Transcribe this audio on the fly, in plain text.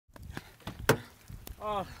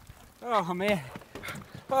Oh man.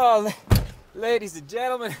 Oh, ladies and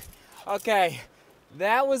gentlemen. Okay,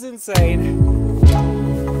 that was insane.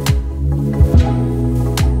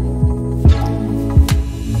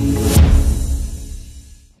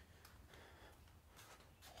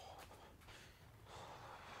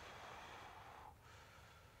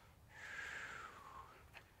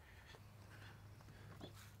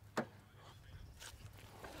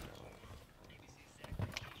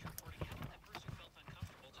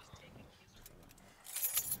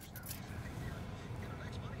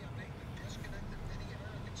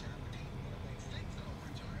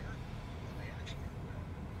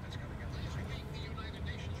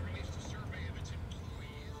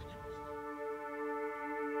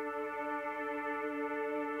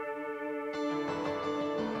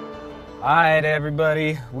 All right,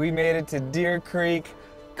 everybody, we made it to Deer Creek,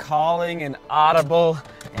 calling an audible,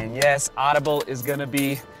 and yes, audible is gonna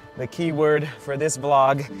be the keyword for this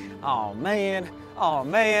vlog. Oh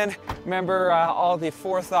man, remember all the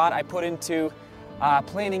forethought I put into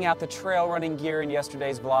planning out the trail running gear in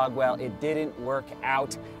yesterday's vlog? Well, it didn't work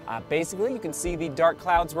out. Basically, you can see the dark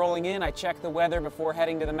clouds rolling in. I checked the weather before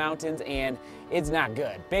heading to the mountains, and it's not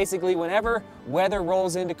good. Basically, whenever weather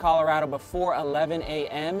rolls into Colorado before 11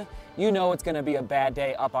 a.m., you know it's gonna be a bad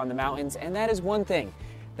day up on the mountains, and that is one thing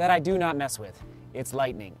that I do not mess with. It's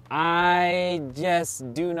lightning. I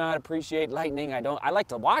just do not appreciate lightning. I like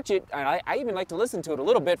to watch it, and I even like to listen to it a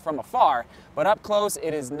little bit from afar, but up close,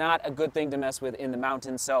 it is not a good thing to mess with in the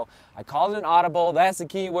mountains, so I called it an audible. That's the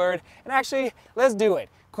key word, and actually, let's do it.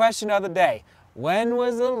 Question of the day. When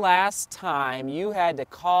was the last time you had to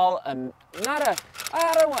call I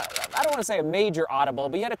don't want to say a major audible,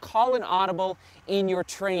 but you had to call an audible in your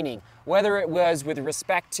training, whether it was with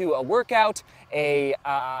respect to a workout,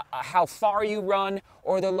 how far you run,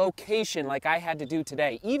 or the location like I had to do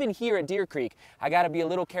today. Even here at Deer Creek, I got to be a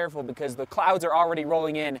little careful because the clouds are already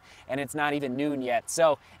rolling in and it's not even noon yet.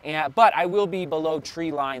 So, but I will be below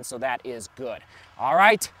tree line, so that is good. All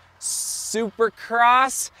right.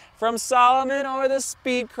 Supercross from Salomon or the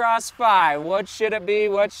Speedcross 5? What should it be?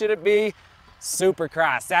 What should it be?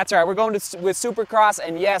 Supercross. That's right. We're going with Supercross,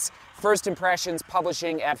 and yes, first impressions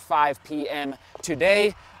publishing at 5 p.m.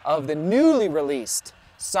 today of the newly released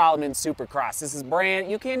Salomon Supercross. This is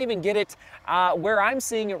brand. You can't even get it. Where I'm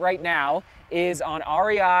seeing it right now is on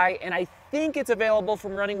REI, and I think it's available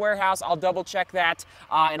from Running Warehouse. I'll double check that,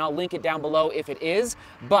 and I'll link it down below if it is.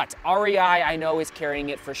 But REI, I know, is carrying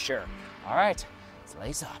it for sure. All right, let's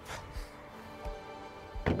lace up.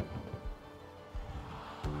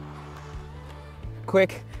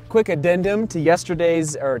 Quick addendum to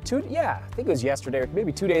yesterday's, I think it was yesterday, or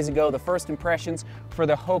maybe 2 days ago, the first impressions for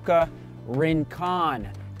the Hoka Rincon.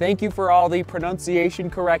 Thank you for all the pronunciation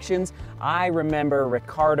corrections. I remember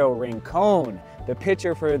Ricardo Rincon, the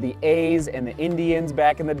pitcher for the A's and the Indians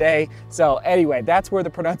back in the day. So anyway, that's where the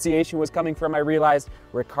pronunciation was coming from. I realized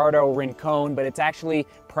Ricardo Rincon, but it's actually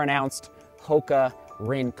pronounced Hoka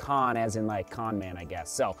Rincon, as in like con man, I guess.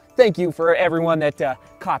 So thank you for everyone that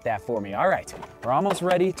caught that for me. All right, we're almost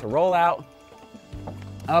ready to roll out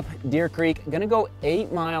up Deer Creek. Gonna go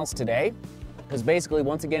 8 miles today, because basically,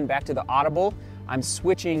 once again, back to the audible, I'm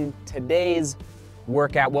switching today's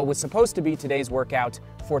workout, what was supposed to be today's workout,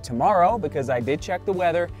 for tomorrow, because I did check the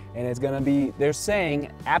weather, and it's gonna be, they're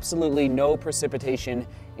saying absolutely no precipitation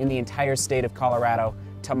in the entire state of Colorado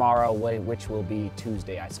tomorrow, which will be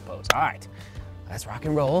Tuesday, I suppose. All right, let's rock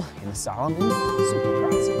and roll in the Salomon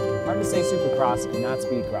Supercross. Hard to say Supercross and not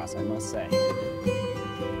Speedcross, I must say.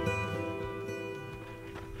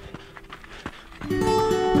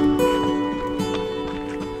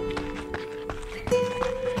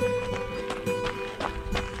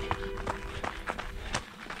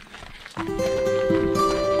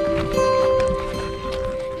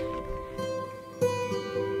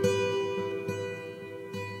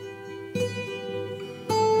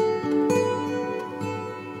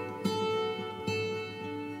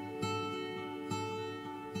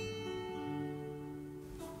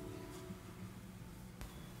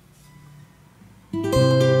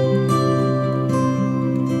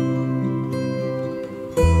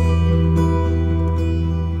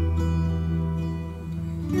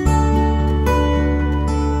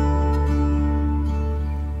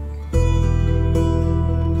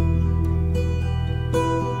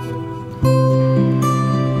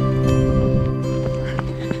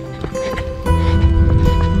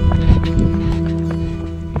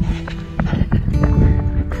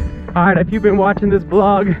 Alright, if you've been watching this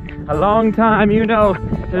vlog a long time, you know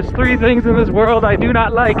there's 3 things in this world I do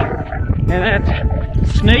not like, and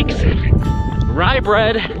that's snakes, rye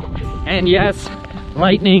bread, and yes,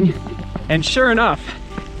 lightning And sure enough,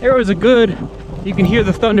 there was a good, you can hear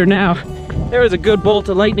the thunder now, there was a good bolt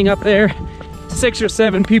of lightning up there. 6 or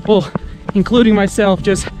 7 people, including myself,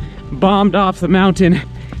 just bombed off the mountain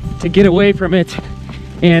to get away from it.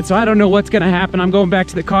 And so I don't know what's gonna happen. I'm going back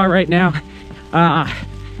to the car right now.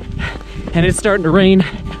 And it's starting to rain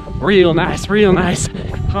real nice, real nice.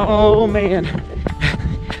 Oh man.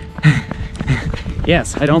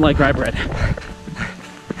 Yes, I don't like rye bread.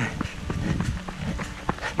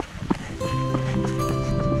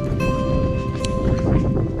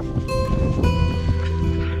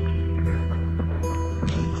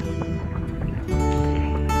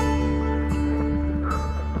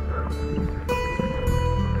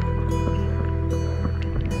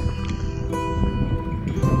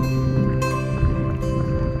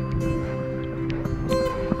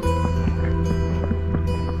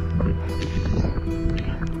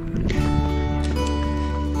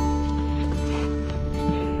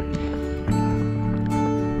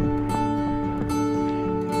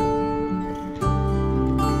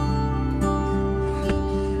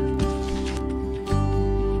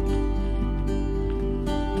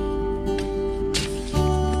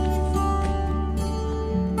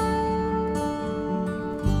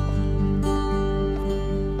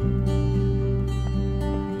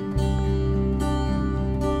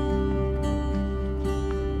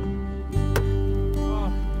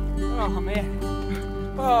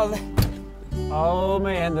 Oh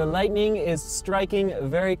man, the lightning is striking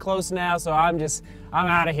very close now, so I'm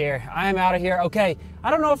out of here. I'm out of here. Okay, I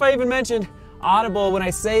don't know if I even mentioned audible when I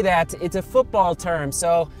say that. It's a football term.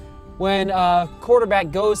 So when a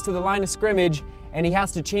quarterback goes to the line of scrimmage and he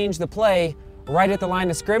has to change the play right at the line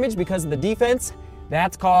of scrimmage because of the defense,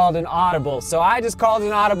 that's called an audible. So I just called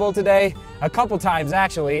an audible today a couple times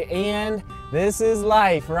actually, and this is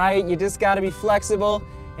life, right? You just gotta be flexible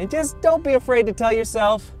and just don't be afraid to tell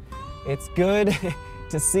yourself it's good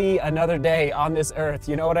to see another day on this earth,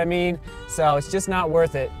 you know what I mean? So it's just not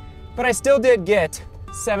worth it. But I still did get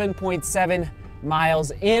 7.7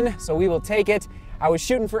 miles in, so we will take it. I was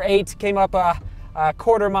shooting for 8, came up a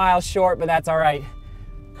quarter mile short, but that's all right.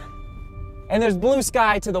 And there's blue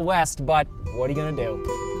sky to the west, but what are you gonna do?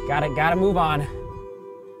 Gotta move on.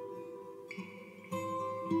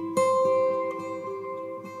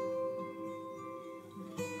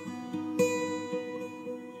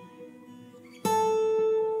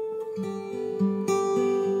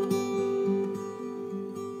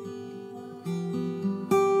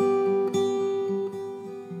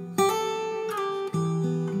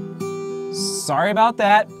 Sorry about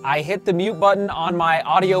that. I hit the mute button on my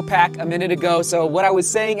audio pack a minute ago. So what I was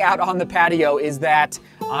saying out on the patio is that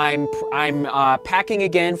I'm packing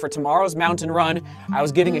again for tomorrow's mountain run. I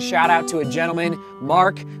was giving a shout out to a gentleman,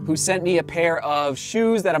 Mark, who sent me a pair of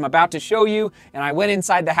shoes that I'm about to show you. And I went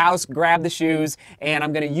inside the house, grabbed the shoes, and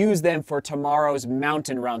I'm gonna use them for tomorrow's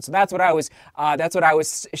mountain run. So that's what I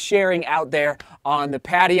was sharing out there on the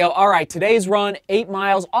patio. All right, today's run, 8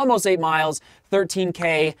 miles, almost 8 miles,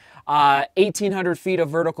 13K. 1,800 feet of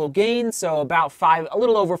vertical gain, so about a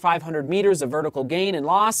little over 500 meters of vertical gain and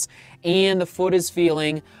loss, and the foot is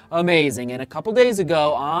feeling amazing. And a couple days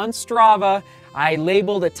ago on Strava, I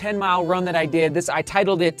labeled a 10-mile run that I did. I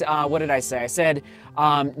titled it, what did I say? I said,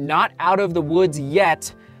 not out of the woods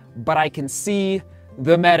yet, but I can see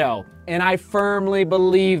the meadow. And I firmly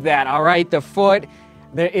believe that, all right? The foot,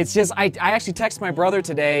 it's just, I actually texted my brother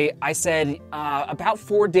today. I said, about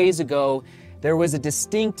 4 days ago, there was a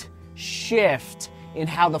distinct shift in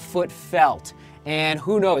how the foot felt. And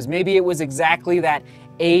who knows, maybe it was exactly that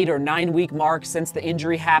 8 or 9 week mark since the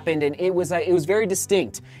injury happened, and it was very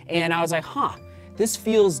distinct. And I was like, huh, this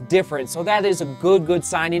feels different. So that is a good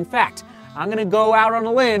sign. In fact, I'm gonna go out on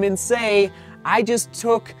a limb and say I just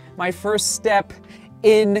took my first step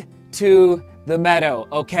into the meadow,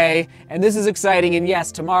 okay? And this is exciting, and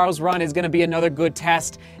yes, tomorrow's run is gonna be another good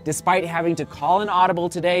test, despite having to call an audible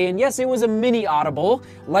today. And yes, it was a mini audible.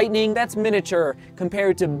 Lightning, that's miniature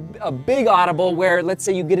compared to a big audible where, let's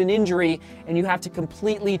say you get an injury and you have to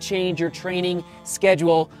completely change your training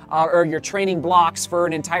schedule or your training blocks for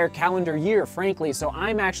an entire calendar year, frankly. So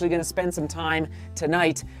I'm actually gonna spend some time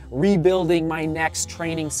tonight rebuilding my next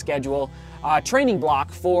training schedule, training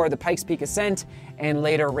block for the Pikes Peak Ascent and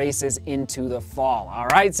later races into the fall. All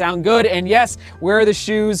right, sound good? And yes, where are the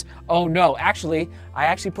shoes? Oh no, I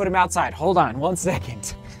actually put them outside. Hold on 1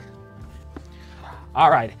 second.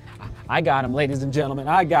 All right, I got them, ladies and gentlemen,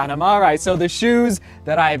 I got them. All right, so the shoes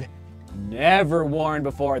that I've never worn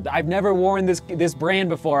before. I've never worn this brand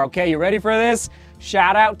before, okay? You ready for this?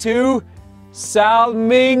 Shout out to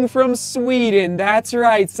Salming from Sweden. That's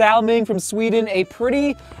right, Salming from Sweden, a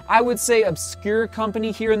pretty, I would say, obscure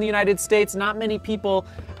company here in the United States. Not many people,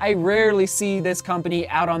 I rarely see this company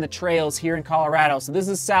out on the trails here in Colorado. So this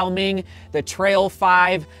is Salming, the Trail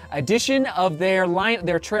 5 edition of their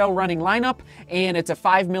trail running lineup, and it's a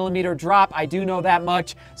 5mm drop. I do know that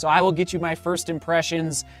much, so I will get you my first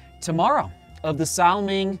impressions tomorrow of the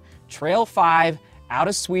Salming Trail 5 out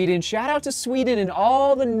of Sweden. Shout out to Sweden and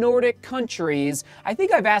all the Nordic countries. I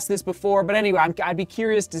think I've asked this before, but anyway, I'd be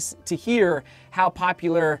curious to hear how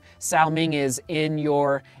popular Salming is in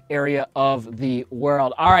your area of the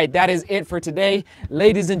world. All right, that is it for today.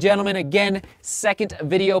 Ladies and gentlemen, again, second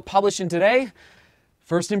video publishing today.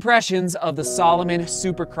 First impressions of the Salomon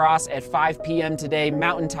Supercross at 5 p.m. today,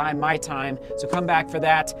 Mountain Time, my time. So come back for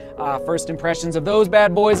that. First impressions of those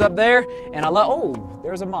bad boys up there. And oh,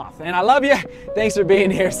 there's a moth. And I love you. Thanks for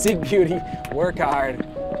being here. Seek beauty, work hard,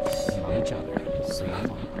 and each other. See you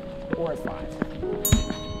tomorrow. Or at 5.